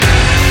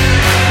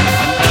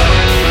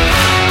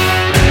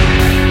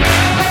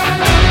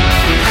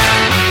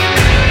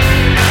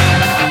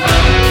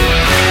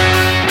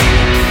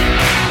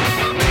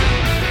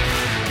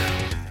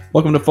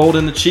Welcome to Fold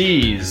in the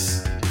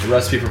Cheese, the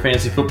recipe for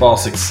fantasy football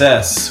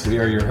success. We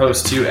are your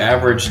hosts, two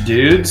average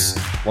dudes.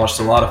 Watched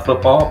a lot of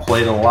football,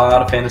 played a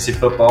lot of fantasy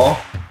football,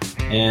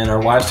 and our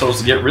wives told us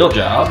to get real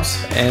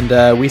jobs.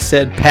 And we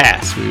said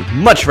pass. We'd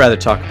much rather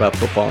talk about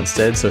football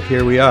instead, so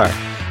here we are.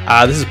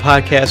 This is a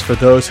podcast for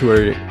those who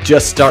are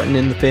just starting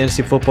in the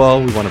fantasy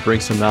football. We want to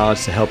bring some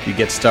knowledge to help you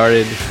get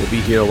started. We'll be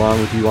here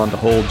along with you on the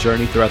whole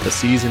journey throughout the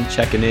season,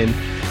 checking in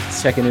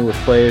with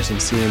players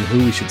and seeing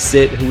who we should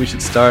sit, who we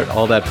should start,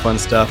 all that fun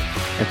stuff.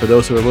 And for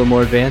those who are a little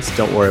more advanced,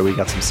 don't worry, we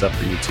got some stuff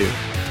for you too.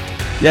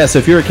 Yeah, so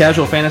if you're a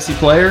casual fantasy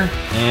player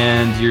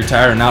and you're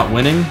tired of not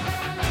winning,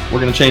 we're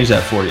going to change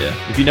that for you.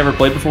 If you never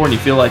played before and you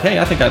feel like, hey,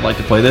 I think I'd like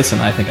to play this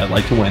and I think I'd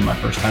like to win my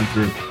first time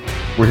through,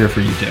 we're here for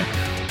you too.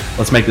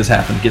 Let's make this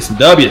happen. Get some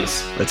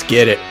W's. Let's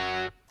get it.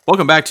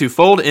 Welcome back to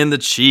Fold in the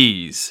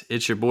Cheese.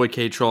 It's your boy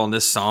K-Troll on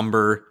this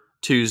somber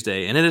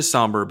Tuesday. And it is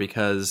somber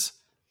because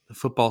the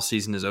football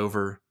season is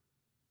over.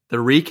 The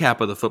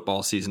recap of the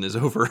football season is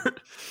over.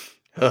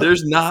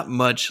 There's not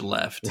much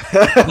left.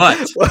 But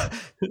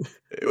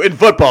in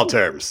football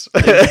terms.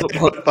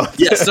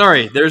 Yeah,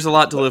 sorry. There's a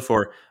lot to live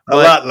for. A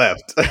lot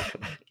left.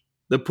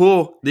 The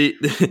pool.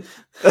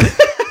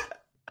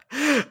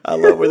 I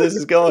love where this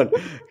is going.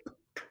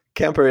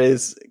 Kemper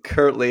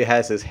currently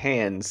has his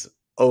hands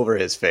over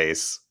his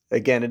face.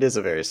 Again, it is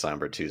a very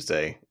somber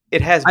Tuesday.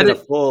 It has been a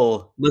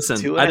full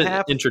two and a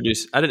half. I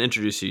didn't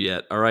introduce you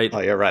yet. All right. Oh,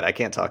 you're right. I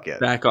can't talk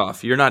yet. Back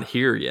off. You're not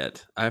here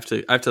yet. I have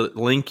to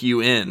link you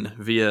in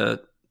via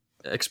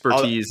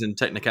expertise and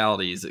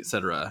technicalities,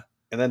 etc.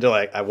 And then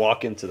I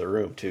walk into the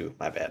room too.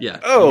 My bad. Yeah.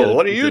 Oh,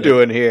 what are you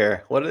doing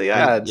here? What are the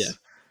odds?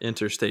 Yeah.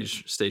 Enter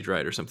stage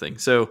right or something.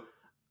 So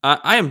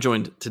I am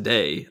joined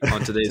today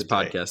on today's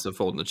podcast of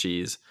Fold in the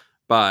Cheese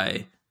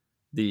by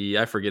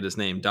I forget his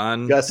name,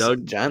 Gus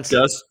Johnson. Don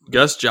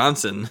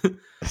Johnson.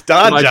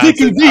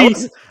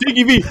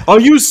 Dickie V, are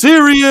you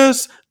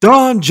serious?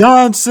 Don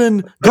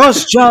Johnson,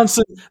 Gus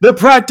Johnson, they're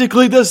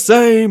practically the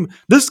same.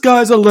 This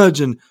guy's a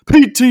legend.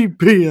 P.T.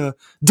 Pia,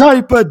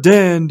 Diaper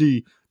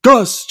Dandy,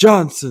 Gus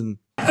Johnson.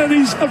 And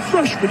he's a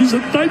freshman. He's a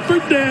Diaper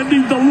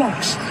Dandy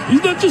Deluxe.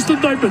 He's not just a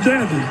Diaper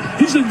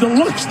Dandy. He's a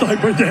Deluxe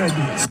Diaper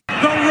Dandy.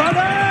 The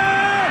runner!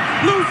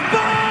 Loose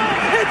ball!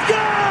 It's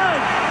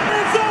good!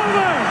 It's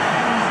over!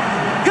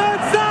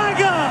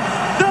 Gonzaga!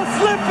 The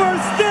slipper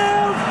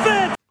still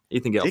fits!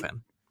 Ethan Gale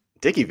fan.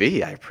 Dickie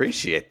V, I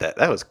appreciate that.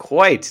 That was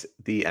quite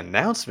the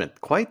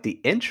announcement, quite the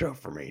intro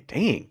for me.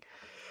 Dang.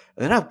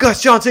 And now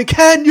Gus Johnson,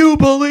 can you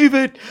believe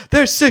it?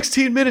 There's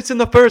 16 minutes in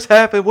the first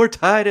half and we're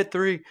tied at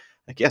 3.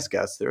 Like, yes,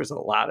 Gus, there's a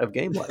lot of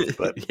game left,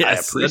 but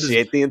yes, I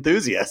appreciate the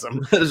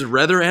enthusiasm. That is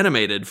rather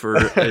animated for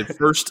a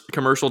first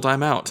commercial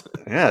timeout.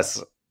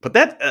 Yes, but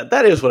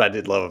that is what I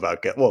did love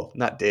about Gus. Well,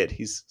 not did.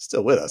 He's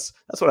still with us.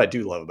 That's what I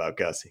do love about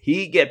Gus.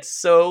 He gets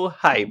so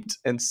hyped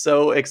and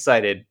so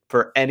excited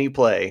for any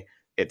play.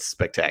 It's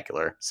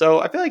spectacular. So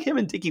I feel like him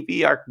and Dickie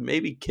V are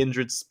maybe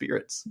kindred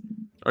spirits.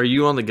 Are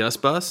you on the Gus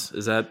bus?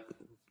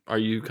 Are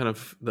you kind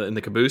of in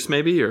the caboose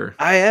maybe, or?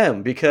 I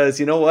am, because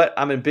you know what?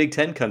 I'm in Big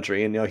Ten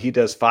country, and he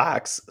does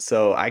Fox,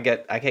 so I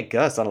get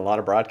Gus on a lot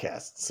of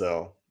broadcasts.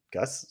 So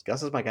Gus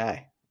is my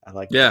guy. I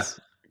like. Yeah, Gus.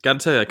 Got to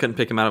tell you, I couldn't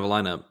pick him out of a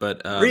lineup,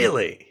 but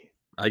really,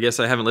 I guess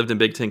I haven't lived in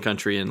Big Ten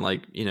country in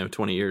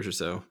 20 years or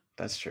so.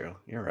 That's true.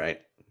 You're right.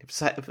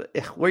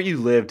 Where you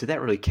lived, did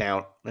that really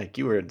count? Like,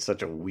 you were in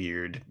such a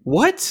weird.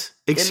 What?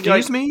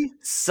 Excuse me?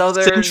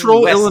 Southern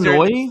Central Western...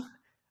 Illinois?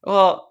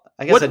 Well,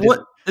 I guess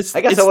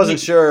I wasn't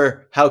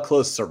sure how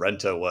close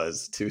Sorrento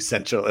was to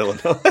Central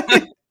Illinois.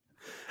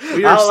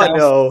 We are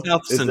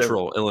south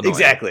central Illinois.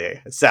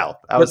 Exactly. South.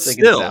 I was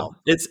thinking still, south.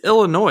 It's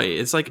Illinois.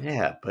 It's like...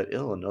 Yeah, but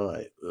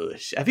Illinois. Ugh.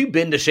 Have you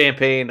been to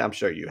Champaign? I'm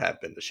sure you have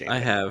been to Champaign. I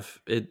have.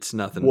 It's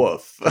nothing.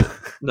 Woof.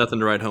 Nothing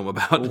to write home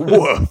about.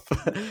 Woof.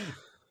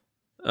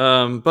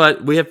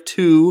 But we have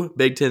 2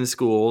 Big Ten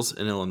schools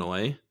in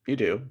Illinois. You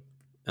do.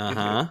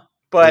 Uh-huh.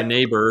 But your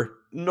neighbor,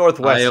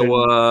 Northwestern.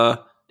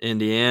 Iowa,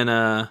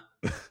 Indiana,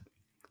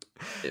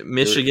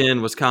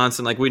 Michigan,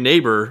 Wisconsin, we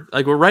neighbor,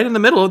 we're right in the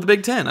middle of the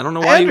Big Ten. I don't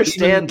know why you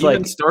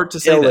even start to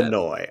say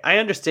Illinois. that. I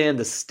understand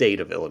the state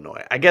of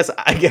Illinois. I guess,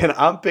 again,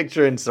 I'm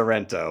picturing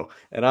Sorrento,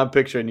 and I'm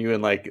picturing you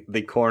in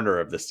the corner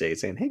of the state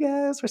saying, hey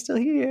guys, we're still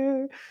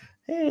here.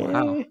 Hey.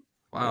 Wow.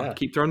 Yeah.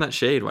 Keep throwing that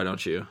shade, why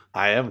don't you?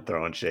 I am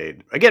throwing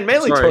shade. Again,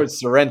 mainly towards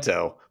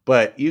Sorrento,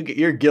 but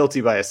you're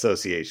guilty by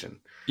association.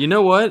 You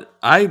know what?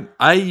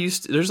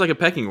 There's a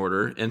pecking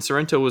order, and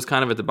Sorrento was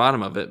kind of at the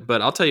bottom of it.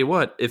 But I'll tell you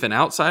what, if an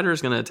outsider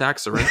is going to attack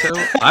Sorrento,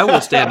 I will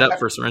stand up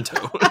for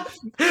Sorrento.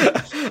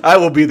 I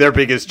will be their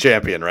biggest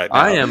champion right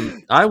now.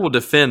 I will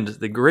defend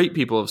the great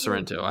people of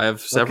Sorrento. I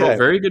have several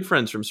very good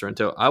friends from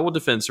Sorrento. I will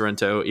defend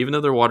Sorrento, even though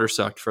their water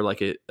sucked for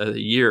a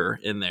year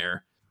in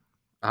there.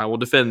 I will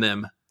defend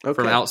them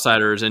from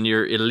outsiders and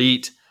your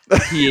elite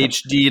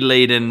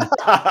PhD-laden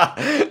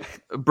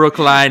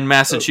Brookline,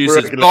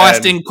 Massachusetts,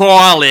 Boston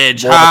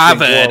College,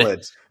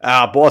 Harvard.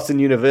 Boston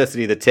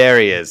University, the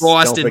Terriers.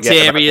 Boston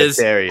Terriers,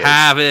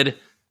 Harvard.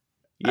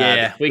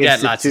 Yeah, we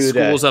got lots of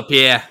schools up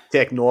here.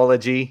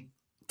 Technology,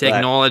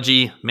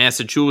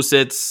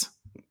 Massachusetts.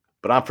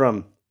 but I'm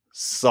from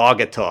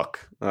Saugatuck.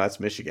 Oh, that's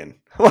Michigan.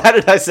 Why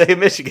did I say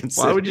Michigan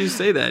City? Why would you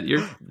say that?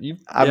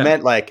 I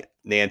meant like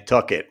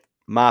Nantucket,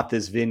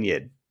 Martha's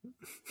Vineyard.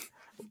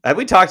 Have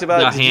we talked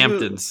about the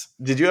Hamptons?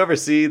 Did you ever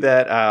see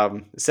that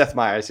Seth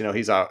Meyers? You know,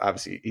 he's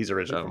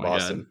originally from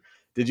Boston. God.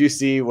 Did you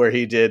see where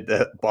he did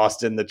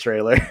the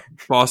trailer?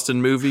 Boston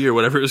movie or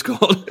whatever it was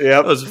called? Yeah.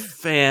 It was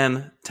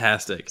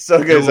fantastic. So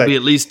good. There will be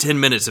at least 10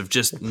 minutes of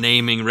just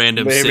naming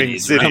random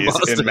cities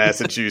in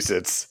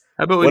Massachusetts.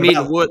 How about we meet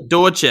in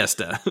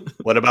Dorchester?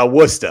 What about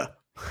Worcester?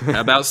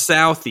 How about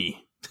Southie?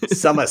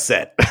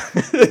 Somerset.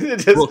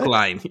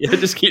 Brookline. Yeah,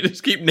 just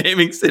keep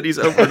naming cities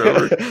over and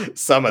over.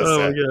 Somerset.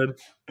 Oh my god.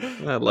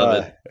 I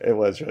love it. It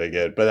was really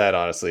good. But that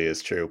honestly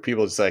is true.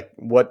 People just like,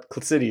 what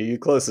city are you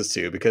closest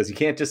to? Because you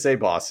can't just say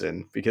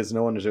Boston because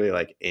no one is really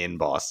like in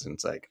Boston.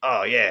 It's like,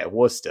 oh yeah,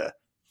 Worcester,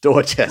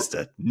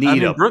 Dorchester,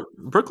 Needham. I mean,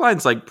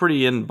 Brookline's like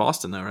pretty in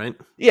Boston though, right?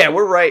 Yeah,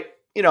 we're right.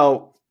 You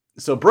know,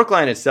 so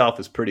Brookline itself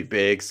is pretty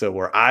big. So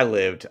where I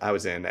lived, I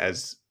was in,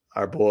 as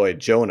our boy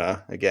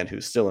Jonah, again,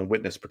 who's still in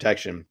witness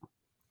protection,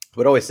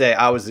 would always say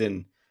I was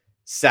in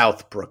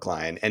South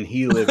Brookline and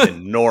he lived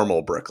in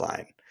normal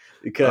Brookline.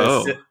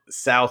 Because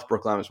South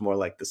Brookline was more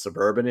like the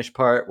suburbanish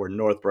part, where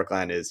North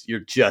Brookline is you're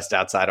just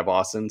outside of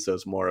Boston, so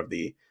it's more of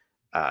the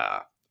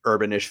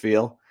urbanish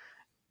feel.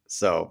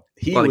 So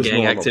he was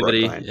gang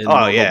activity Brookline. in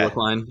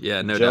Brookline.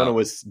 Yeah, no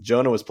doubt.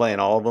 Jonah was playing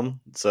all of them,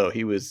 so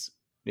he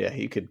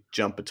could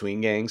jump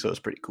between gangs, so it was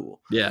pretty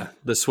cool. Yeah,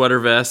 the sweater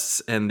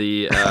vests and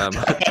the and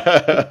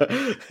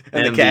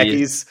the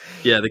khakis.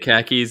 The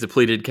khakis, the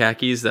pleated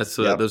khakis. Those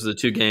are the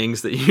two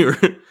gangs that you were.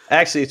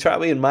 Actually,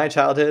 probably in my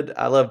childhood,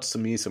 I loved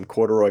some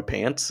corduroy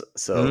pants,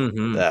 so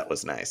that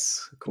was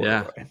nice.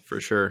 Corduroy. Yeah, for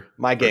sure.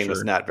 My gang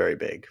was not very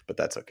big, but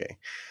that's okay.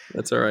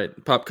 That's all right.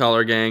 Pop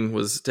Collar Gang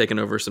was taking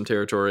over some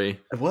territory.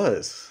 It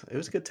was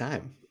a good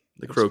time.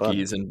 The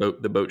Crokies and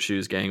the Boat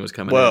Shoes Gang was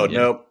coming. Whoa,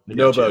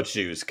 no Boat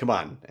Shoes. Come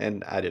on.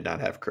 And I did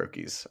not have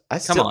Crokies.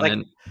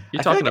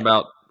 You're talking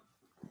about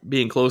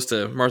being close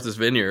to Martha's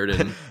Vineyard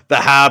and the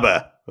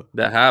harbor.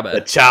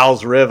 The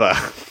Charles River.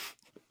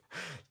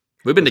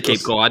 We've been to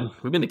Cape Cod. We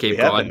have been to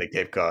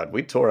Cape Cod.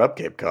 We tore up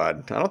Cape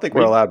Cod. I don't think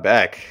we're allowed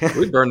back.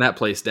 We burned that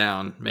place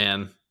down,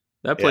 man.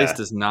 That place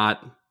does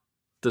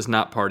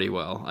not party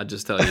well. I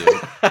just tell you.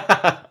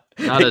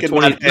 Not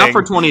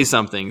for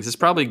 20-somethings. It's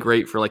probably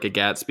great for like a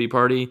Gatsby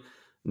party,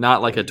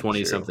 not like a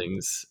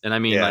 20-somethings. And I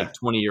mean like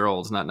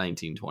 20-year-olds, not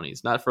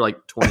 1920s. Not for like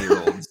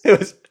 20-year-olds.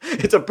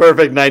 It's a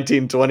perfect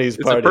 1920s party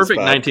spot. It's a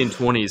perfect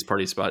 1920s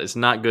party spot. It's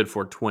not good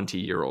for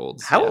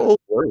 20-year-olds. How old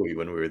were we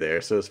when we were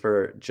there? So it's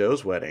for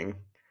Joe's wedding.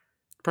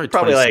 Probably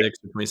 26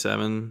 or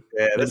 27.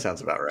 Yeah, that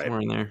sounds about right.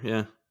 Somewhere in there,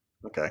 yeah.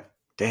 Okay.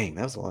 Dang,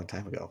 that was a long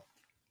time ago.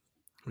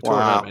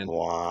 Womp,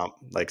 womp.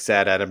 Like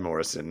sad Adam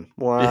Morrison.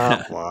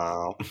 Womp,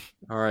 womp.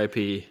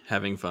 R.I.P.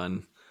 Having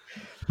fun.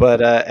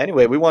 But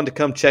anyway, we wanted to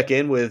come check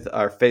in with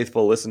our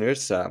faithful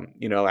listeners.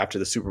 After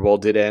the Super Bowl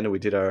did end and we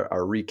did our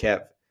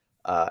recap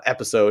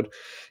episode,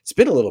 it's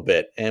been a little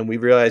bit. And we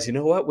realized, you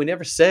know what? We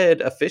never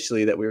said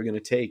officially that we were going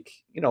to take,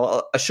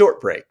 a short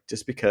break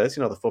just because,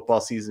 the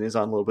football season is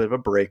on a little bit of a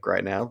break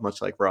right now,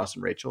 much like Ross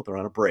and Rachel. They're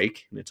on a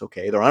break and it's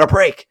okay. They're on a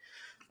break.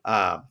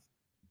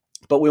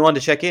 But we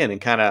wanted to check in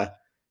and kind of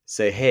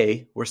say,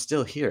 hey, we're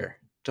still here.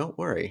 Don't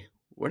worry.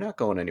 We're not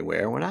going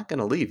anywhere. We're not going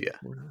to leave you.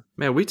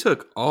 Man, we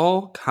took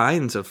all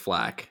kinds of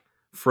flack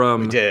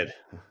from we did.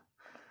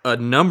 A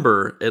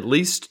number, at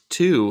least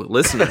 2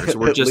 listeners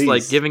were just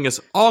like giving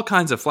us all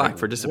kinds of flack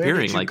for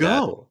disappearing like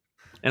that.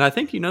 And I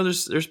think,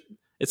 there's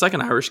it's like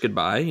an Irish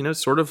goodbye,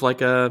 sort of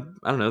like you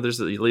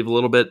leave a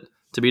little bit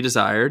to be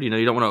desired. You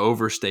don't want to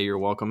overstay your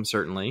welcome,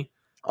 certainly.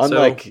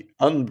 Unlike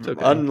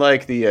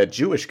the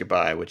Jewish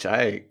goodbye, which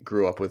I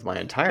grew up with my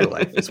entire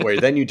life, is where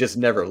then you just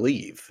never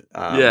leave.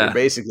 You're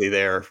basically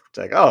there. It's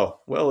like, oh,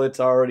 well, it's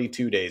already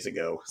 2 days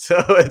ago.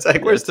 So it's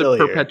like we're still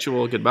here. It's a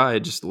perpetual goodbye.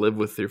 Just live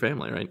with your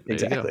family, right? There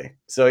exactly.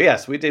 So,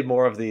 yes, we did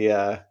more of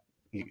the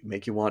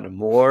make you want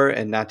more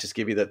and not just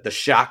give you the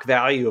shock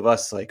value of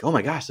us like, oh,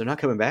 my gosh, they're not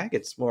coming back.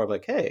 It's more of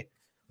like, hey,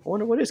 I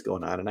wonder what is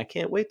going on, and I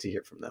can't wait to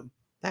hear from them.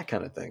 That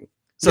kind of thing.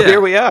 So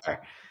here we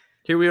are.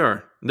 Here we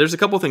are. There's a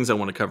couple things I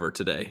want to cover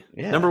today.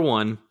 Yeah. Number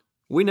one,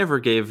 we never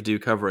gave due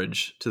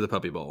coverage to the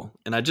Puppy Bowl,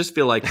 and I just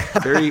feel like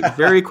very,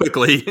 very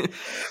quickly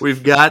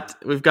we've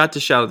got to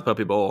shout at the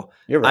Puppy Bowl.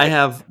 You're right. I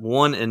have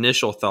one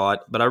initial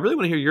thought, but I really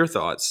want to hear your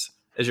thoughts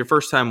as your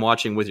first time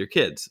watching with your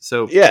kids.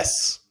 So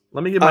yes,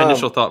 let me give my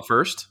initial thought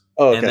first,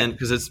 and then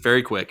because it's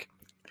very quick.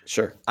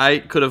 Sure. I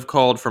could have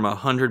called from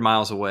 100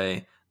 miles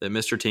away that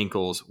Mr.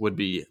 Tinkles would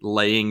be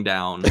laying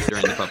down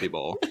during the Puppy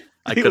Bowl.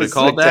 I could have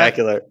called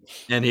that,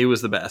 and he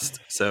was the best.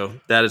 So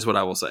that is what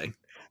I will say.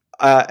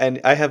 And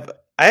I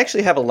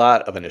actually have a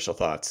lot of initial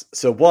thoughts.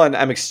 So one,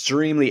 I'm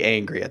extremely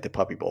angry at the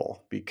Puppy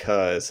Bowl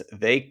because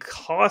they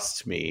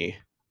cost me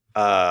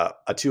a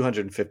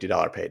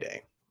 $250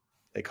 payday.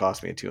 They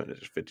cost me a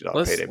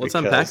 $250 payday. Let's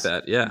unpack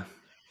that. Yeah.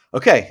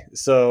 Okay.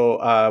 So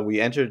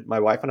my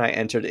wife and I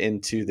entered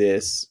into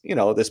this,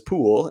 this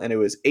pool, and it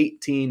was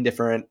 18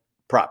 different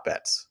prop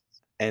bets.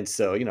 And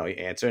so, you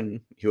answer, and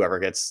whoever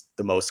gets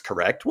the most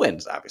correct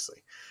wins,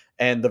 obviously.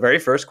 And the very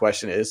first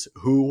question is,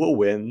 who will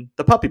win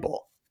the Puppy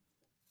Bowl?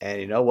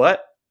 And you know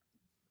what?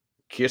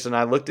 Kirsten and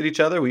I looked at each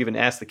other. We even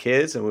asked the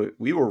kids, and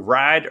we were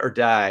ride or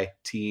die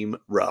Team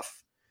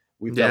Ruff.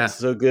 We felt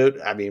so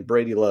good. I mean,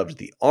 Brady loved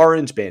the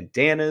orange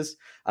bandanas.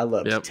 I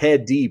loved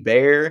Ted D.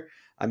 Bear.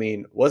 I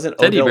mean, wasn't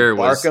Odell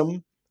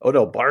Barkham?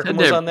 Odell Barkham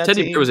was on that team.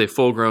 Teddy Bear was a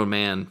full-grown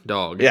man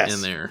dog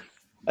in there.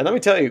 And let me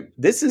tell you,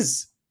 this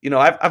is,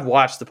 I've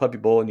watched the Puppy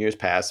Bowl in years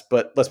past,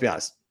 but let's be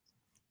honest,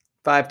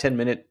 5-10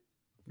 minute,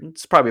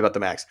 it's probably about the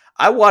max.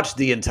 I watched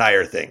the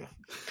entire thing.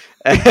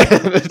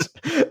 And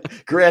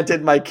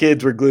granted, my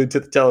kids were glued to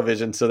the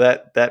television, so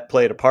that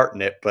played a part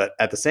in it. But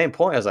at the same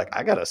point, I was like,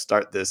 I got to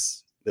start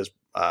this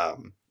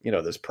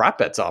prop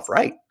bets off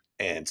right.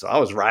 And so I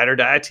was ride or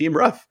die Team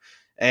Ruff.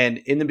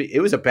 And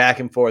it was a back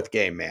and forth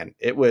game, man.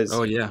 It was.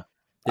 Oh yeah.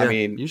 I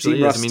mean,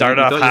 Team Ruff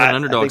started off hot. I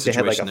think they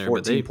had like a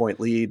 14-point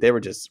lead. They were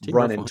just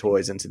running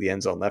toys into the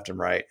end zone left and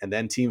right. And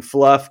then Team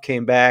Fluff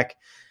came back.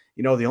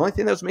 The only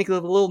thing that was making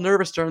it a little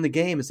nervous during the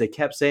game is they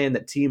kept saying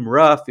that Team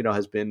Ruff,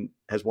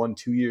 has won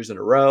 2 years in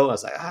a row. I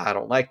was like, I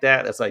don't like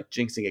that. That's like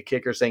jinxing a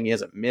kicker, saying he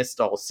hasn't missed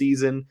all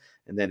season,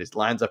 and then his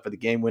lines up for the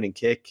game-winning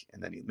kick,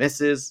 and then he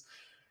misses.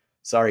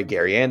 Sorry,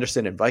 Gary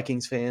Anderson and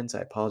Vikings fans.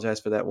 I apologize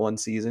for that one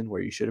season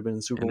where you should have been in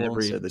the Super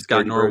Bowl.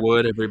 Scott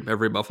Norwood,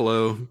 every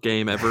Buffalo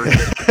game ever.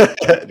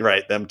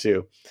 Right, them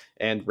too.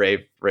 And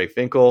Ray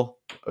Finkel,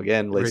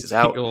 again, laces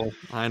out.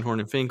 Einhorn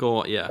and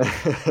Finkel, yeah.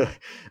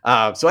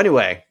 So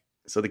anyway,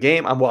 the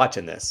game, I'm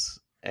watching this,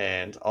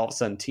 and all of a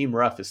sudden Team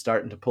Ruff is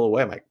starting to pull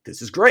away. I'm like,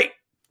 this is great.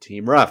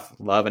 Team Ruff,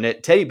 loving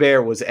it. Teddy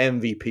Bear was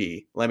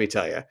MVP, let me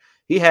tell you.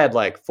 He had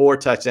like 4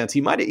 touchdowns.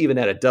 He might have even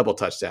had a double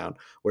touchdown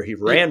where he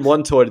ran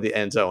one toy to the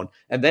end zone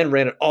and then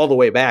ran it all the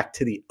way back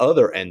to the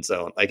other end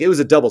zone. Like, it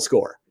was a double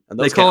score. And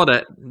they call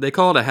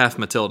it a half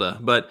Matilda,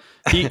 but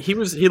he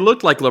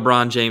looked like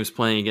LeBron James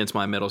playing against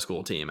my middle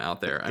school team out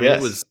there. I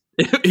mean,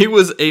 he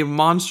was a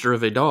monster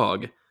of a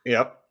dog.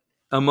 Yep.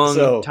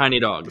 Among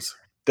tiny dogs.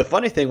 The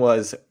funny thing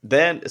was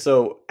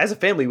so as a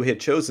family, we had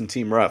chosen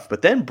Team Ruff,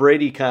 but then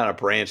Brady kind of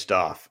branched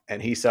off,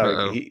 and he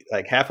started,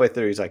 like halfway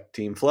through, he's like,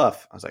 Team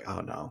Fluff. I was like,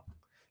 oh no.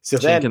 So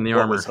then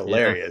what was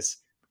hilarious,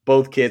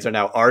 both kids are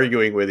now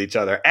arguing with each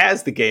other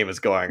as the game is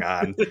going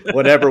on.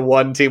 Whenever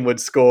one team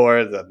would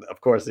score, then of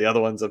course the other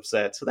one's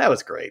upset. So that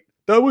was great.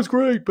 That was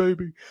great,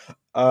 baby.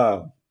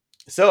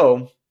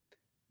 So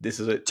this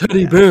is it.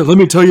 Teddy Bear, let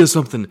me tell you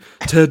something.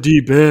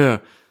 Teddy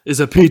Bear is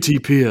a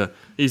PTP.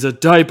 He's a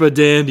diaper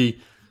dandy.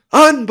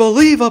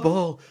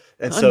 Unbelievable.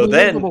 And so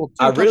then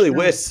I really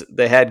wish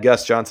they had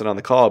Gus Johnson on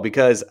the call,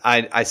 because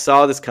I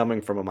saw this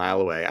coming from a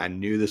mile away. I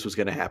knew this was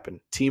going to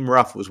happen. Team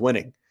Ruff was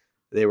winning.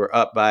 They were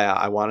up by,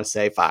 I want to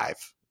say, 5.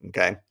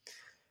 Okay.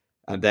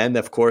 And then,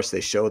 of course,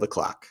 they show the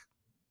clock.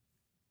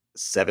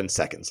 7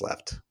 seconds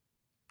left.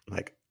 I'm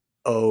like,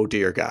 oh,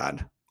 dear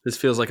God. This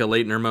feels like a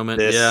Leitner moment.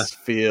 This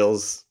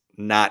feels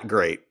not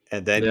great.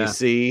 And then you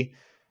see,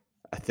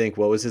 I think,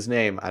 what was his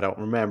name? I don't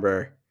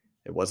remember.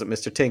 It wasn't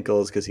Mr.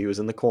 Tinkles, because he was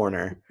in the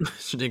corner.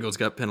 Mr. Tinkles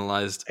got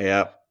penalized.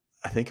 Yeah.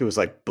 I think it was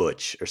like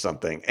Butch or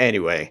something.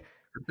 Anyway,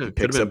 he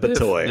picks up Biff. a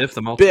toy. Biff,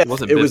 Biff.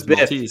 Wasn't it Biff was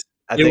Biff.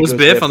 It was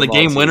Biff on the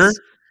game winner?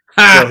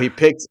 So he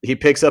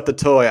picks up the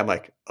toy. I'm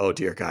like, oh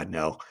dear God,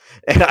 no.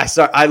 And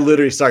I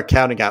literally start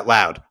counting out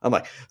loud. I'm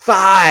like,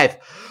 5,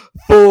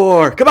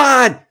 4, come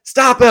on,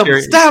 stop him,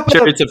 stop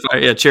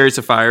him. Chariots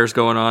of Fire's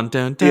going on.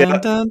 Dun, dun,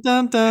 dun,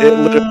 dun, dun, it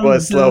literally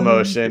was slow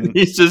motion.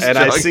 He's just and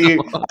I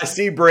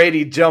see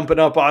Brady jumping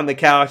up on the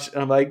couch, and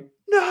I'm like,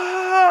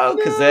 no,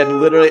 because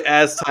then literally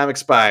as time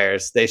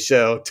expires, they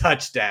show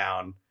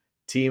touchdown.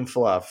 Team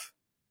Fluff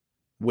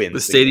wins. The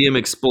stadium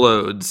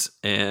explodes,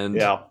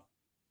 and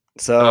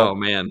so oh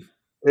man,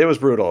 it was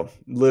brutal.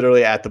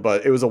 Literally at the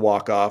butt, it was a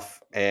walk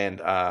off, and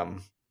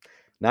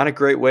not a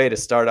great way to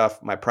start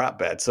off my prop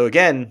bet. So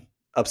again,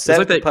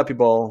 upset at the Puppy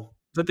Bowl.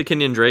 It's like the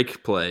Kenyon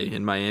Drake play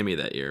in Miami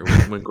that year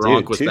when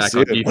Gronk was back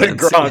on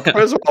defense.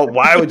 First of all,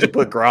 why would you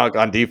put Gronk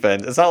on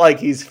defense? It's not like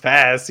he's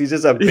fast. He's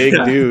just a big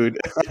dude.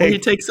 Well, he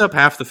takes up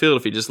half the field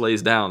if he just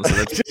lays down. So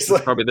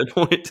that's probably the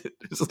point.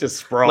 just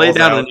sprawls lay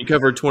down out. And you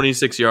cover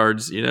 26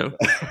 yards, Yeah,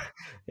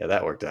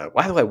 that worked out.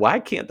 By the way,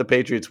 why can't the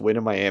Patriots win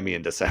in Miami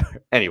in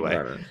December?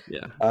 Anyway.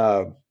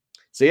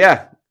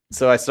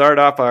 So I started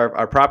off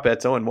our prop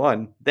bets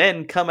 0-1.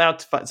 Then come out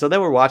to so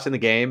then we're watching the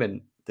game,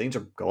 and things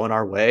are going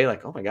our way.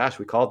 Like, oh my gosh,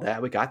 we called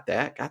that. We got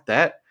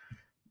that.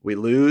 We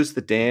lose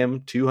the damn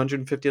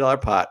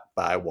 $250 pot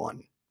by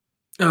 1.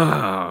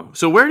 Oh,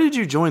 so where did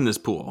you join this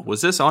pool?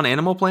 Was this on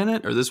Animal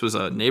Planet, or this was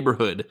a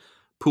neighborhood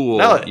pool?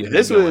 No,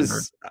 this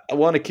was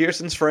one of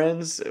Kirsten's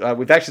friends.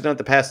 We've actually done it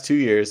the past 2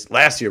 years.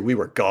 Last year, we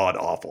were god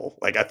awful.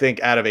 Like, I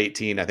think out of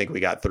 18, I think we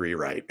got 3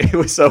 right. It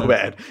was so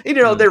bad.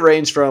 And, they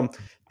range from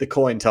the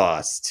coin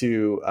toss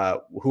to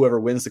whoever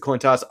wins the coin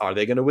toss. Are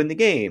they going to win the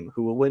game?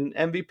 Who will win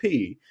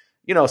MVP?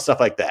 Stuff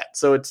like that.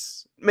 So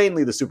it's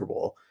mainly the Super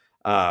Bowl.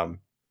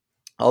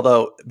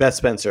 Although, Beth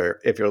Spencer,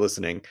 if you're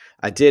listening,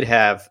 I did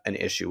have an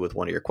issue with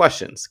one of your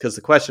questions, because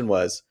the question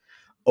was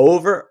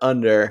over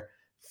under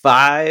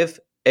 5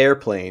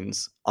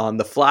 airplanes on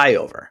the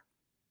flyover.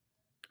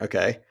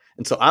 Okay.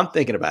 And so I'm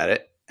thinking about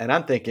it, and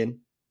I'm thinking,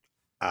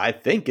 I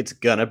think it's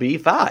going to be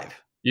 5.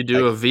 You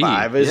do a V.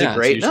 5 is a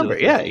great number.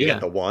 Yeah. You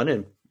get the 1,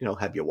 and,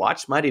 have you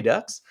watched Mighty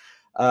Ducks?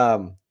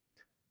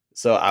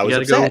 So I was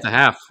upset. You got to go with the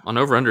half. On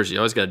over-unders, you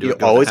always got to do it.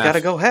 You always got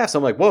to go half. So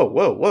I'm like,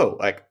 whoa.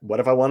 Like, what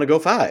if I want to go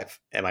 5?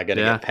 Am I going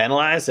to get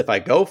penalized if I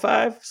go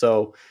 5?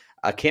 So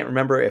I can't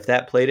remember if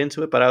that played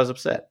into it, but I was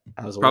upset.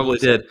 Probably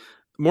did.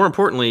 More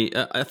importantly,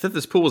 I think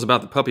this pool was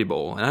about the Puppy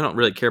Bowl, and I don't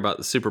really care about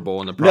the Super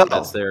Bowl and the prop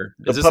that's there.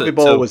 The Puppy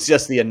Bowl was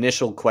just the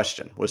initial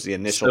question,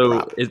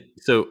 prop.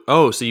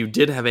 So you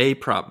did have a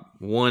prop,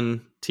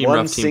 one team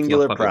rough team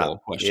singular Puppy prop.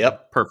 Bowl question.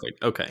 Yep.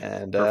 Perfect. Okay.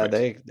 And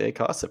they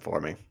cost it for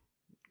me.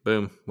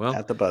 Boom. Well,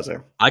 at the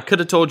buzzer. I could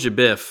have told you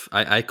Biff.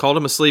 I called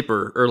him a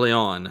sleeper early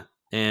on,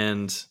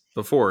 and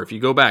before, if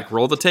you go back,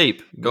 roll the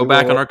tape, go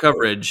back on our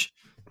coverage.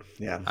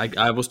 Yeah.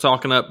 I was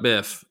talking up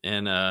Biff,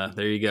 and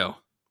there you go.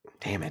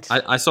 Damn it.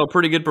 I saw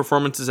pretty good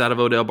performances out of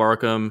Odell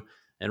Beckham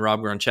and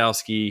Rob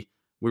Gronkowski.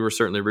 We were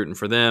certainly rooting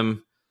for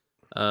them.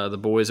 The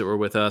boys that were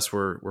with us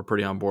were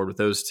pretty on board with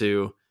those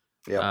two.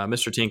 Yep.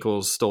 Mr.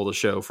 Tinkles stole the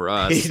show for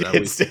us.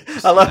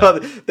 I love how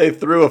they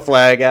threw a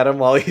flag at him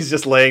while he's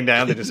just laying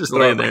down. They just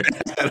laying there.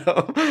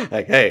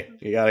 Like, hey,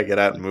 you got to get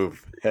out and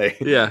move. Hey,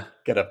 yeah,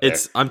 get up there.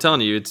 I'm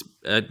telling you, it's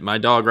my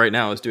dog right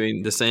now is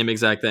doing the same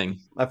exact thing.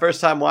 My first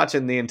time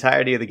watching the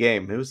entirety of the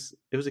game. It was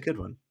a good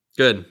one.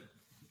 Good.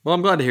 Well,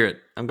 I'm glad to hear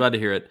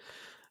it.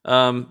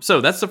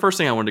 So that's the first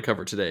thing I wanted to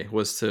cover today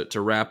was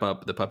to wrap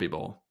up the Puppy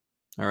Bowl.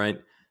 All right.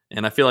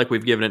 And I feel like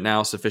we've given it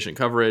now sufficient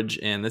coverage,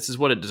 and this is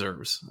what it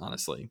deserves,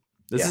 honestly.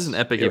 This is an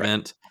epic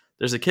event. Right.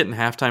 There's a kitten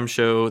halftime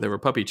show. There were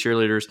puppy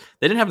cheerleaders.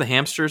 They didn't have the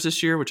hamsters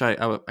this year, which I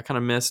kind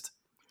of missed.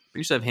 We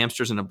used to have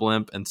hamsters in a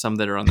blimp and some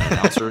that are on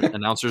the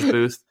announcer's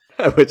booth.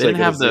 They didn't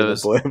have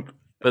those.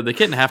 But the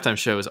kitten halftime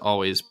show is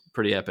always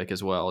pretty epic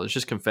as well. It's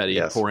just confetti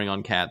pouring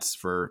on cats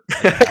for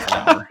half an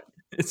hour.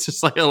 It's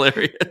just like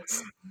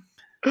hilarious.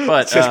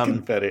 But it's just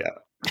confetti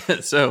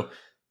out. So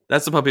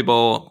that's the Puppy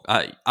Bowl.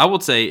 I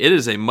would say it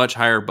is a much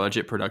higher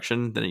budget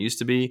production than it used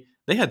to be.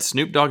 They had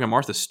Snoop Dogg and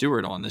Martha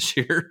Stewart on this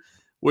year,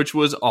 which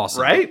was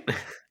awesome. Right?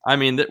 I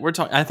mean, we're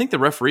talking. I think the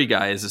referee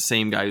guy is the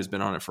same guy who's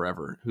been on it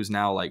forever, who's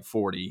now like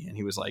 40, and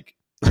he was like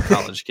a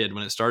college kid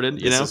when it started.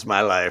 This is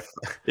my life.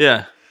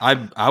 Yeah,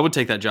 I would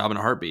take that job in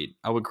a heartbeat.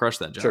 I would crush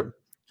that job. Sure.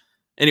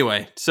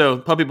 Anyway, so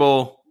Puppy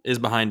Bowl is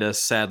behind us.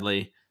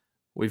 Sadly,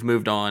 we've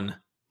moved on.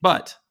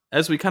 But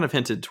as we kind of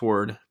hinted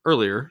toward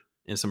earlier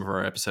in some of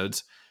our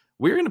episodes,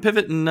 we're going to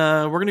pivot and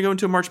we're going to go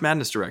into a March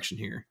Madness direction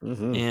here.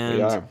 Mm-hmm,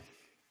 and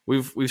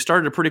we've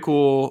started a pretty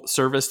cool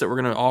service that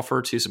we're going to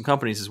offer to some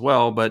companies as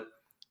well. But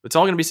it's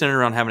all going to be centered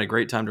around having a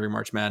great time during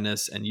March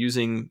Madness and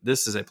using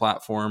this as a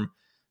platform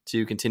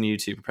to continue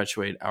to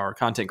perpetuate our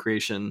content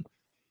creation.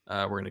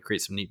 We're going to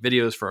create some neat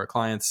videos for our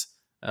clients.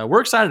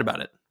 We're excited about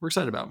it. We're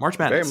excited about March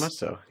Madness. Very much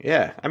so.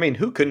 Yeah. I mean,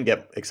 who couldn't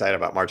get excited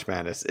about March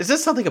Madness? It's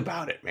just something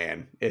about it,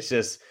 man. It's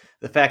just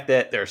the fact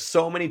that there are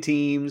so many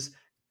teams.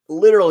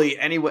 Literally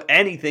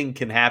anything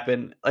can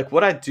happen. Like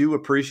what I do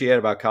appreciate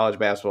about college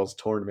basketball's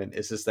tournament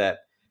is just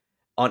that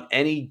on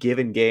any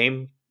given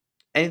game,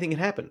 anything can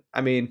happen. I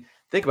mean,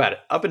 think about it.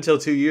 Up until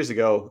 2 years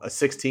ago, a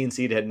 16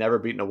 seed had never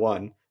beaten a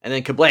 1, and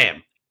then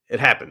kablam, it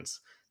happens.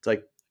 It's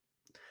like,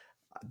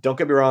 don't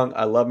get me wrong,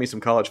 I love me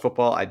some college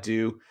football. I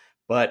do,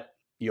 but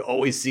you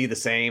always see the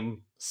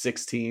same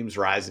 6 teams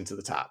rising to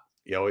the top.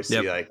 You always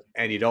see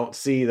and you don't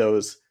see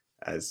those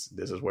as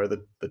this is where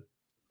the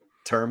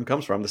term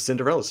comes from, the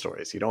Cinderella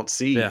stories. You don't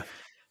see, a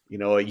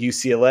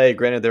UCLA,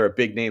 granted they're a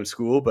big name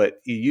school,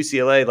 but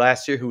UCLA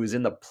last year who was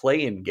in the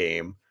play-in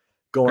game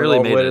going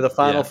all the way to the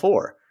Final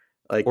Four.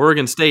 Like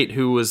Oregon State,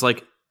 who was they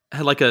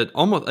might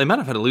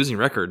have had a losing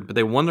record, but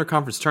they won their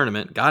conference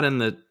tournament, got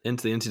into the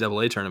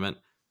NCAA tournament,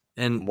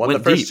 and won the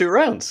first 2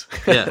 rounds.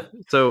 Yeah.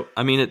 So,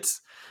 I mean,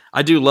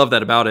 I do love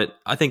that about it.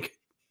 I think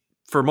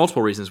for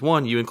multiple reasons.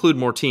 One, you include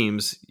more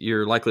teams,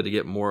 you're likely to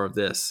get more of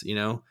this.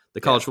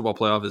 The college football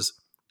playoff is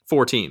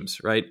 4 teams,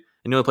 right?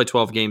 And you only play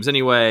 12 games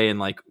anyway, and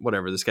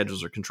whatever, the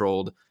schedules are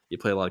controlled. You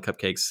play a lot of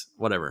cupcakes,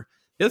 whatever.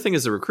 The other thing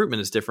is the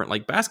recruitment is different.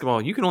 Like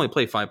basketball, you can only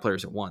play 5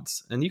 players at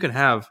once, and you can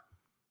have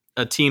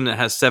a team that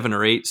has 7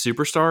 or 8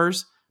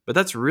 superstars, but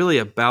that's really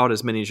about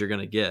as many as you're going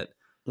to get.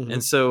 Mm-hmm.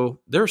 And so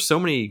there are so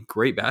many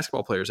great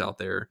basketball players out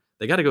there.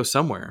 They got to go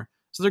somewhere.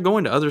 So they're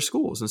going to other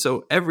schools. And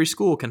so every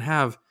school can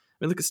have,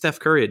 look at Steph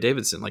Curry at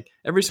Davidson.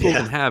 Every school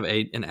can have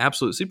an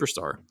absolute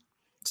superstar.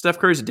 Steph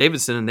Curry's at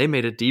Davidson, and they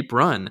made a deep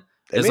run.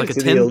 It's like a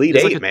 10 Elite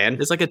 8, man.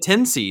 It's like a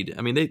 10 seed.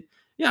 I mean,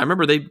 I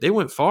remember they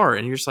went far,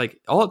 and you're just like,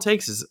 all it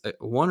takes is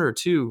 1 or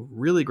 2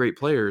 really great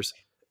players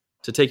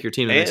to take your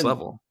team to the next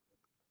level.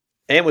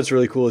 And what's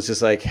really cool is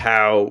just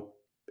how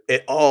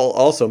it all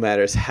also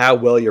matters how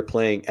well you're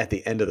playing at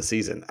the end of the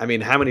season. I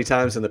mean, how many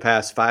times in the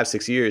past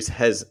 5-6 years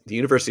has the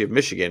University of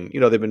Michigan,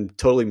 they've been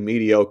totally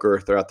mediocre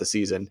throughout the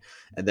season.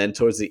 And then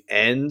towards the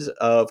end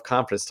of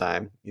conference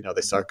time,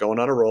 they start going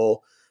on a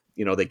roll.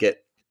 They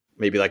get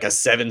maybe like a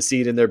 7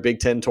 seed in their Big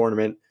Ten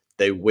tournament.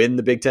 They win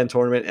the Big Ten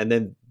tournament. And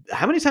then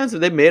how many times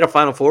have they made a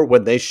Final Four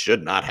when they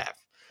should not have?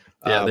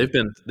 Yeah,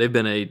 they've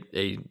been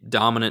a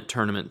dominant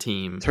tournament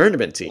team.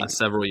 Last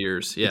several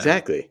years. Yeah,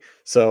 exactly.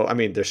 So I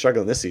mean, they're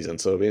struggling this season,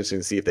 so it'll be interesting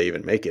to see if they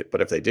even make it. But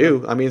if they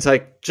do, I mean, it's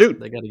like, shoot,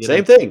 they got to get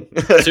same thing.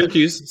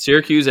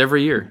 Syracuse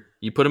every year.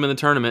 You put them in the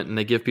tournament and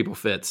they give people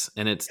fits,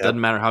 and it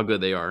doesn't matter how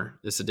good they are.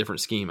 It's a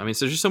different scheme. I mean,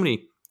 so there's just so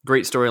many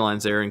great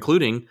storylines there,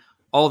 including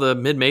all the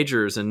mid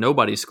majors and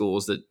nobody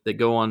schools that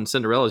go on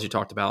Cinderellas. You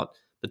talked about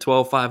the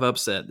 12-5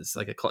 upset. It's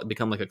like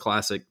become like a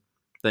classic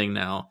thing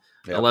now.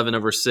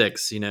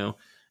 11/6. You know.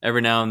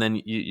 Every now and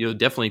then you'll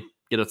definitely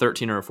get a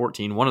 13 or a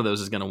 14. One of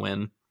those is going to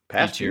win.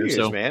 Past 2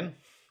 years, man.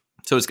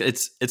 So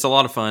it's a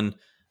lot of fun,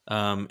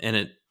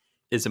 and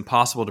it's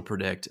impossible to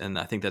predict. And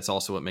I think that's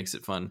also what makes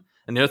it fun.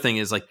 And the other thing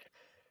is, like,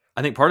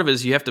 I think part of it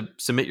is you have to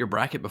submit your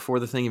bracket before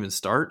the thing even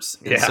starts.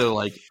 And so,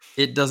 like,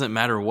 it doesn't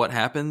matter what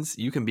happens.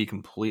 You can be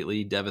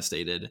completely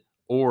devastated,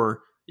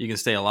 or you can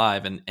stay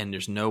alive, and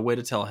there's no way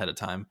to tell ahead of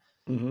time.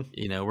 Mm-hmm.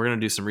 You know, we're going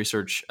to do some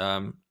research.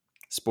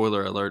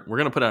 Spoiler alert. We're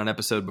going to put out an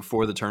episode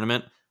before the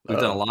tournament. We've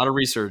done a lot of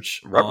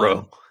research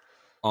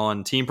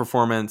on team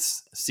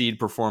performance, seed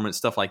performance,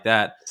 stuff like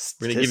that.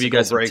 We're going to give you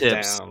guys some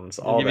tips.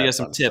 We'll give you guys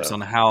some tips on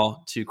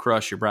how to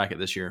crush your bracket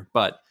this year,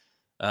 but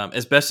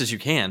as best as you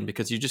can,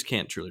 because you just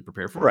can't truly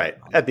prepare for it. Right.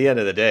 At the end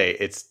of the day,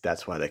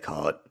 that's why they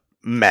call it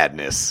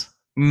madness.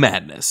 So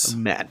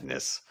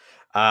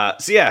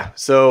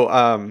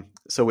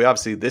we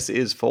obviously, this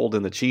is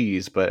Folding the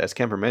Cheese, but as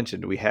Kemper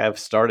mentioned, we have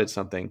started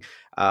something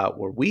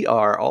where we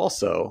are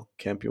also,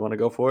 Kemp, you want to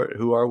go for it?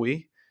 Who are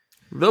we?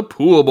 The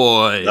Pool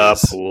Boys.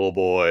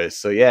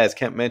 So yeah, as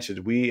Kemp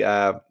mentioned,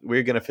 we're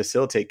going to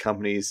facilitate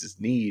companies'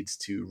 needs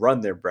to run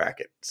their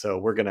bracket. So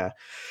we're going to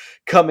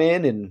come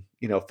in and,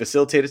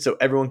 facilitate it so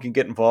everyone can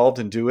get involved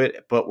and do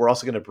it. But we're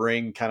also going to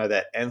bring kind of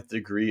that nth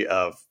degree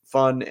of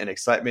fun and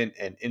excitement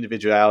and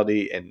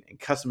individuality and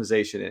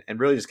customization and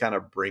really just kind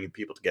of bringing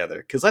people together.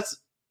 Because let's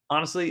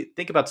honestly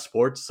think about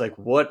sports. Like,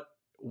 what,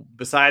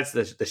 besides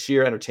the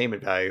sheer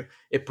entertainment value,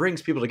 it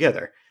brings people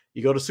together.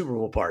 You go to Super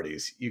Bowl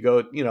parties, you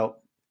go,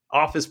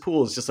 office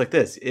pools just like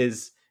this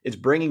it's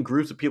bringing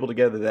groups of people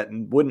together that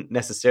wouldn't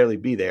necessarily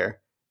be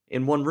there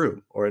in one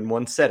room or in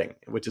one setting,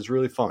 which is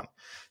really fun.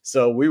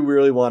 So we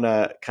really want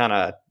to kind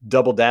of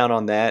double down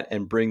on that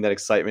and bring that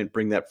excitement,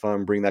 bring that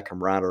fun, bring that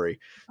camaraderie.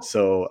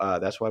 So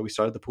that's why we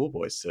started the Pool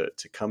Boys, to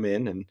come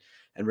in and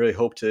really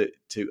hope to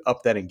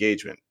up that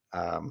engagement.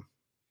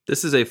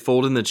 This is a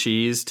Folding the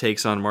Cheese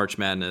takes on March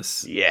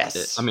Madness.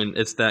 Yes.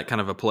 It's that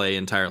kind of a play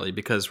entirely,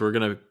 because we're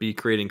going to be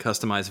creating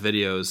customized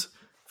videos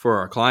for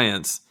our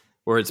clients,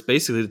 where it's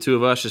basically the two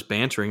of us just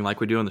bantering like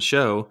we do on the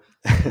show,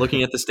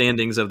 looking at the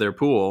standings of their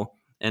pool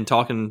and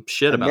talking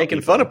shit about making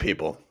fun of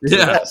people.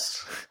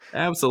 Yes,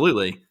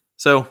 absolutely.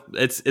 So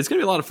it's going to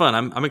be a lot of fun.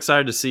 I'm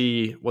excited to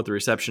see what the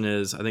reception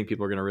is. I think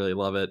people are going to really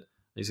love it.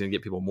 It's going to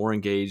get people more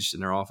engaged in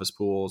their office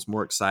pools,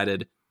 more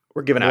excited.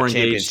 We're giving out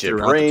championship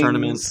rings. The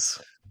tournament.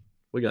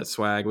 We got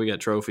swag. We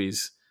got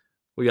trophies.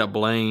 We got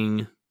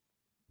bling.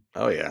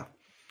 Oh yeah.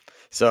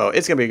 So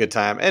it's going to be a good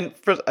time. And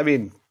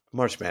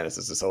March Madness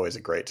is just always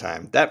a great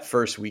time. That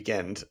first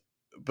weekend,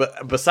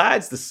 but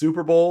besides the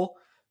Super Bowl,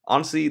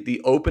 honestly, the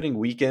opening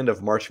weekend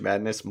of March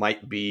Madness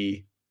might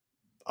be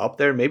up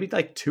there, maybe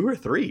like 2 or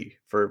 3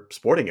 for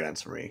sporting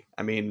events for me.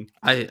 Am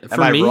I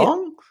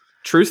wrong?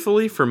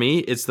 Truthfully, for me,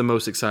 it's the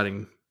most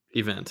exciting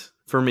event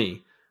for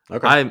me.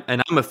 Okay.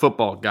 I'm a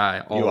football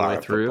guy all the way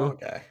through.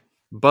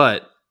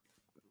 But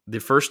the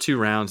first 2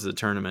 rounds of the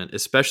tournament,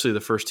 especially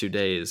the first 2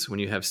 days when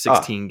you have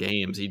 16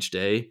 games each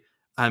day,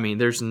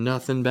 there's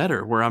nothing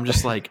better, where I'm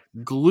just like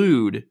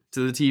glued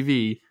to the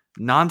TV,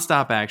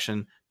 nonstop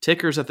action,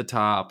 tickers at the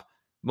top,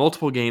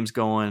 multiple games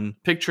going,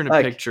 picture in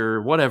a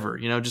picture, whatever,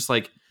 just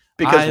like,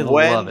 I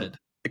love it.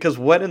 Because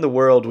when in the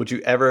world would you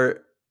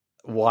ever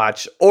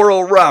watch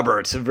Oral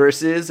Roberts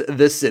versus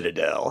the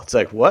Citadel? It's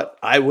like, what?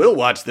 I will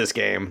watch this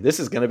game. This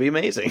is going to be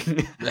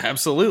amazing.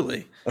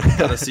 Absolutely.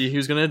 Got to see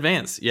who's going to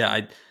advance.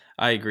 Yeah,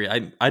 I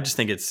agree. I just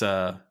think it's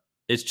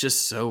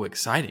just so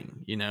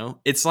exciting.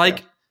 It's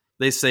like,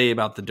 they say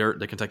about the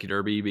Kentucky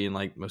Derby being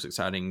like most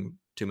exciting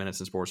 2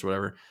 minutes in sports or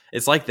whatever.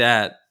 It's like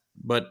that,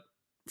 but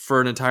for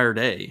an entire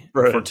day,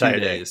 for 2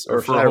 days,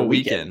 or for a whole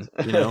weekend.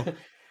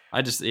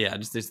 I just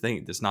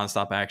think this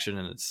nonstop action,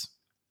 and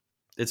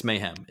it's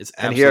mayhem. It's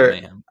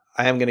absolute mayhem.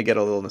 I am going to get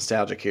a little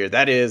nostalgic here.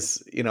 That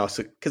is,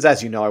 because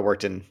as you know, I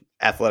worked in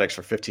athletics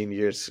for 15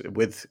 years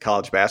with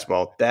college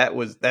basketball.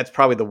 That's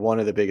probably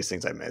one of the biggest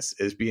things I miss,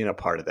 is being a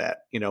part of that.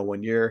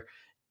 When you're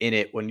in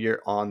it, when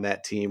you're on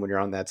that team, when you're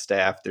on that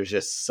staff, there's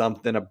just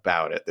something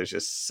about it. There's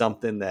just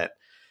something that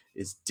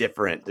is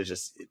different.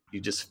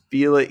 You just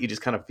feel it. You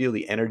just kind of feel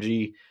the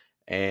energy,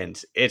 and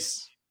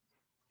it's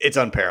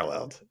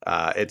unparalleled.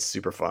 It's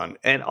super fun,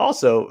 and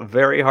also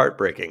very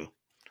heartbreaking.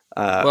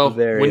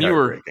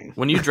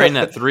 When you drained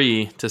that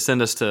 3 to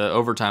send us to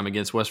overtime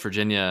against West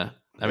Virginia,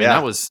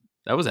 that was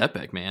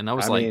epic, man. That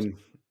was that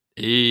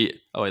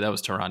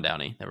was Teron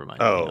Downey. Never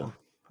mind. Oh.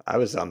 I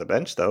was on the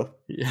bench though.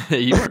 Yeah,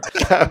 you were.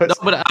 No,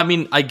 but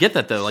I get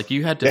that though. Like,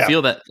 you had to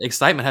feel that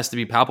excitement has to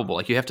be palpable.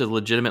 Like, you have to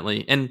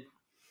legitimately, and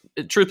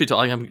truth be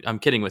told, I'm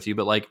kidding with you,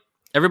 but like,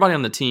 everybody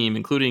on the team,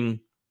 including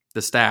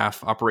the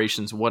staff,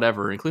 operations,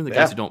 whatever, including the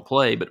guys who don't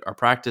play but are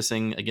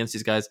practicing against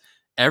these guys,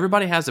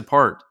 everybody has a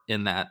part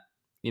in that,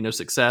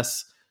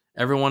 success.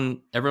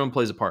 Everyone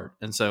plays a part.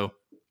 And so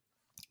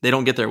they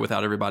don't get there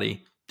without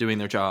everybody doing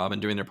their job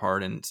and doing their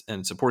part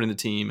and supporting the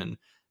team and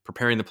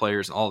preparing the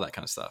players and all that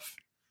kind of stuff.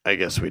 I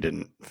guess we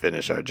didn't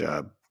finish our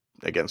job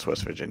against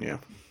West Virginia.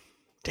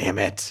 Damn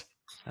it.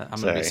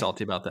 I'm going to be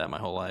salty about that my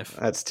whole life.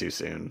 That's too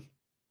soon.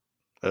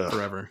 Ugh.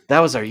 Forever. That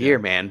was our year,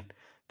 man.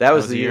 That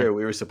was the year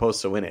we were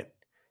supposed to win it.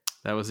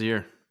 That was the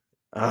year.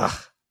 Ugh.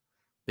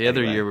 The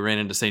other year we ran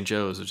into St.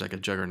 Joe's, which was like a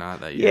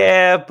juggernaut that year.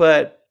 Yeah,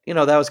 but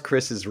that was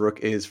Chris's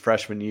his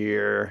freshman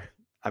year.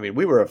 I mean,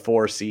 we were a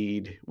 4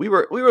 seed. We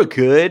were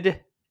good,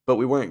 but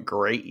we weren't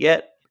great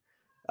yet.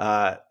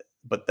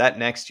 But that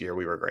next year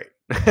we were great.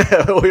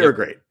 We were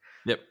great.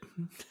 Yep.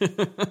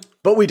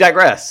 But we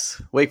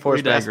digress. Wake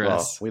Forest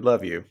basketball. We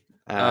love you.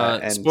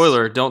 And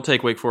spoiler, don't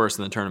take Wake Forest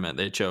in the tournament.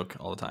 They choke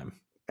all the time.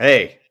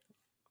 Hey.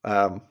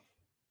 Yeah,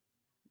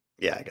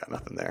 I got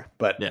nothing there.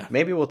 But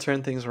maybe we'll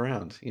turn things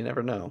around. You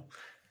never know.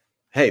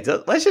 Hey,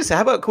 can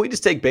we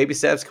just take baby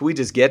steps? Can we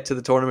just get to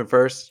the tournament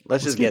first?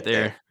 Let's just get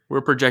there. We're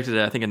projected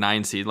at, I think, a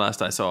 9 seed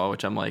last I saw,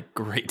 which I'm like,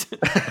 great.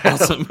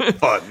 Awesome.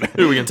 Fun. Are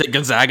we going to take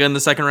Gonzaga in the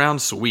second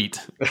round? Sweet.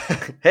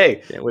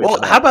 Hey,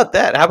 well, how about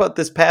that? How about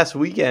this past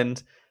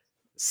weekend,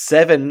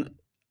 7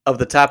 of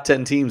the top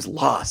 10 teams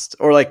lost?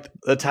 Or like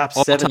the top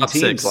 7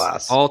 teams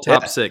lost. All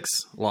top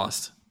 6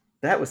 lost.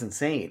 That was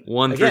insane.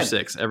 1 through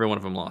 6, every one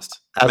of them lost.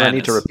 As I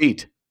need to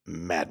repeat,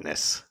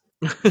 madness.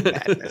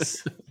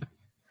 Madness.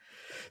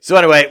 So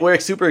anyway, we're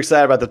super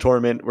excited about the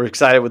tournament. We're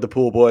excited with the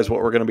Pool Boys,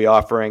 what we're going to be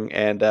offering.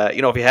 And, if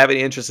you have any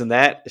interest in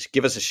that,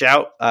 give us a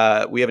shout.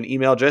 We have an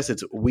email address.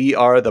 It's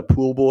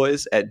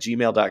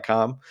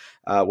wearethepoolboys@gmail.com.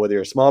 Whether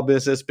you're a small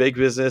business, big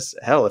business,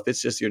 hell, if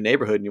it's just your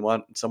neighborhood and you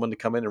want someone to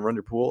come in and run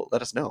your pool,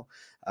 let us know.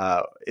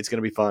 It's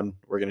going to be fun.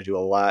 We're going to do a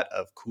lot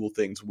of cool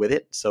things with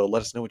it. So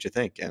let us know what you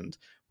think. And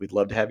we'd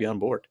love to have you on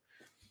board.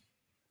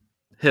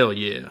 Hell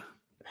yeah.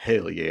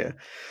 Hell yeah.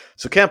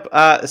 So Kemp,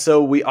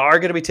 so we are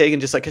going to be taking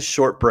just like a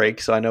short break.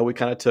 So I know we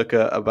kind of took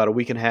about a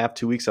week and a half,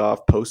 2 weeks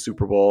off post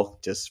Super Bowl,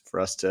 just for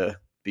us to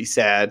be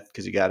sad,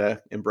 because you got to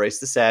embrace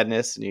the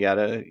sadness and you got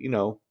to,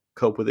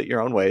 cope with it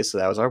your own way. So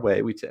that was our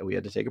way. We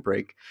had to take a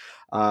break.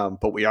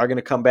 But we are going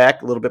to come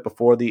back a little bit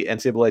before the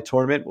NCAA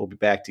tournament. We'll be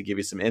back to give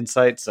you some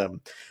insights,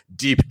 some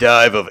deep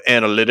dive of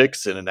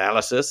analytics and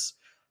analysis.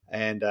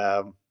 And,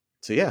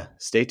 so yeah,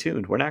 stay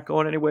tuned. We're not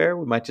going anywhere.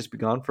 We might just be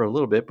gone for a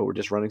little bit, but we're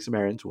just running some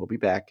errands. We'll be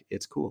back.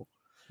 It's cool.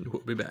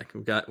 We'll be back.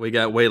 We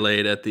got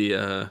waylaid at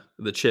the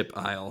chip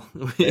aisle.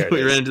 We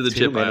ran into the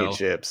chip aisle.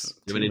 Too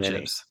many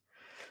chips.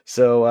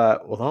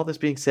 So with all this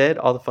being said,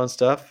 all the fun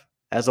stuff,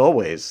 as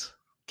always,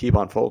 keep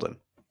on folding.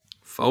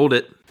 Fold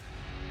it.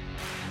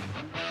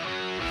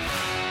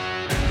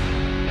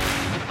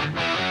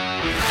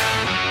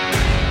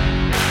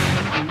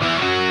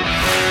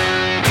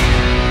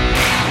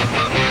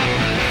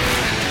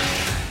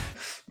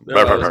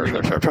 I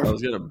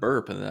was gonna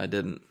burp and then I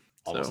didn't.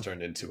 Almost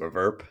turned into a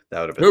verb. That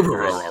would have been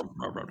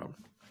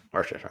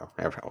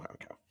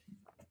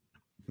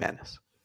madness.